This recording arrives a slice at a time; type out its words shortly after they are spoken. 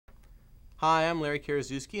Hi, I'm Larry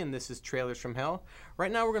Karaszewski, and this is Trailers from Hell.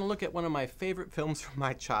 Right now we're going to look at one of my favorite films from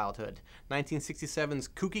my childhood, 1967's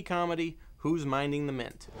kooky comedy, Who's Minding the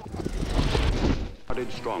Mint?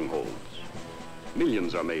 Strongholds.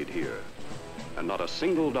 Millions are made here, and not a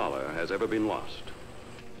single dollar has ever been lost.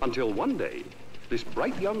 Until one day, this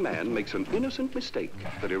bright young man makes an innocent mistake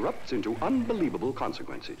that erupts into unbelievable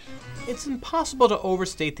consequences. It's impossible to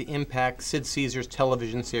overstate the impact Sid Caesar's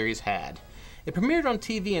television series had. It premiered on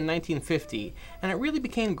TV in 1950, and it really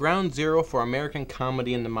became ground zero for American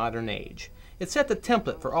comedy in the modern age. It set the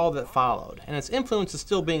template for all that followed, and its influence is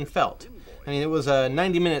still being felt. I mean, it was a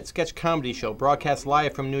 90-minute sketch comedy show broadcast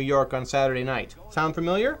live from New York on Saturday night. Sound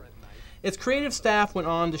familiar? Its creative staff went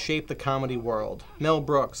on to shape the comedy world. Mel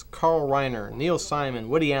Brooks, Carl Reiner, Neil Simon,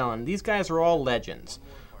 Woody Allen, these guys are all legends.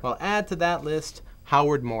 Well, add to that list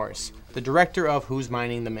Howard Morris, the director of Who's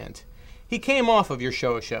Minding the Mint. He came off of your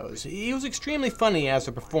shows. He was extremely funny as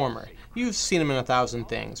a performer. You've seen him in 1,000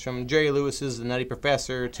 things, from Jerry Lewis's The Nutty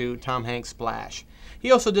Professor to Tom Hanks' Splash. He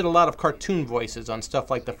also did a lot of cartoon voices on stuff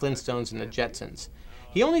like the Flintstones and the Jetsons.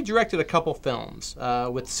 He only directed a couple films,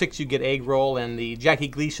 with Six You Get Egg Roll and the Jackie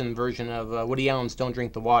Gleason version of Woody Allen's Don't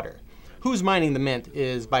Drink the Water. Who's Minding the Mint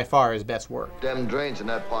is by far his best work. Them drains in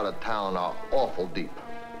that part of town are awful deep.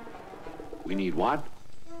 We need what?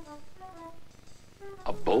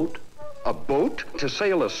 A boat? A boat to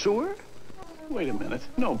sail a sewer? Wait a minute,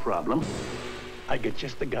 no problem. I get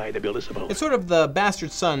just the guy to build us a boat. It's sort of the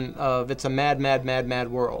bastard son of It's a Mad, Mad, Mad,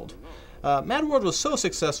 Mad World. Mad World was so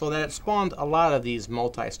successful that it spawned a lot of these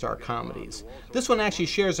multi-star comedies. This one actually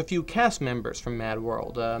shares a few cast members from Mad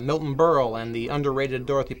World, Milton Berle and the underrated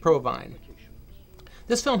Dorothy Provine.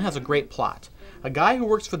 This film has a great plot. A guy who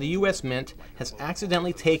works for the U.S. Mint has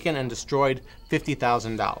accidentally taken and destroyed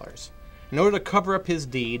 $50,000. In order to cover up his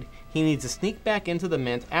deed, he needs to sneak back into the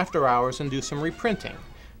Mint after hours and do some reprinting.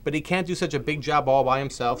 But he can't do such a big job all by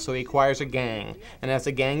himself, so he acquires a gang. And as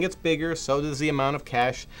the gang gets bigger, so does the amount of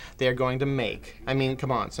cash they are going to make. I mean, come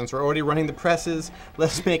on, since we're already running the presses,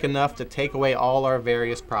 let's make enough to take away all our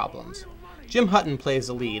various problems. Jim Hutton plays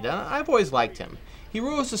the lead. I've always liked him. He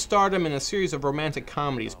rose to stardom in a series of romantic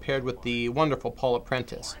comedies paired with the wonderful Paula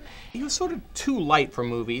Prentice. He was sort of too light for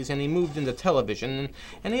movies, and he moved into television,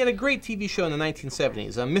 and he had a great TV show in the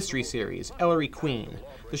 1970s, a mystery series, Ellery Queen.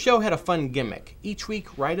 The show had a fun gimmick. Each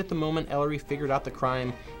week, right at the moment Ellery figured out the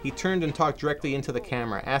crime, he turned and talked directly into the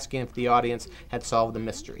camera, asking if the audience had solved the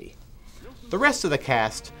mystery. The rest of the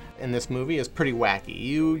cast in this movie is pretty wacky.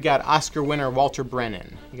 You got Oscar winner Walter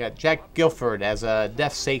Brennan. You got Jack Gilford as a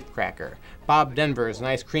deaf safecracker. Bob Denver is an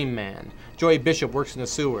ice cream man. Joey Bishop works in the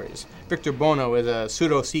sewers. Victor Bono is a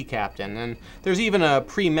pseudo sea captain. And there's even a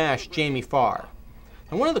pre-MASH Jamie Farr.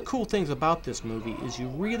 And one of the cool things about this movie is you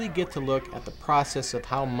really get to look at the process of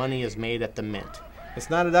how money is made at the Mint. It's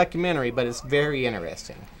not a documentary, but it's very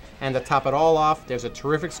interesting. And to top it all off, there's a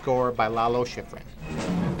terrific score by Lalo Schifrin.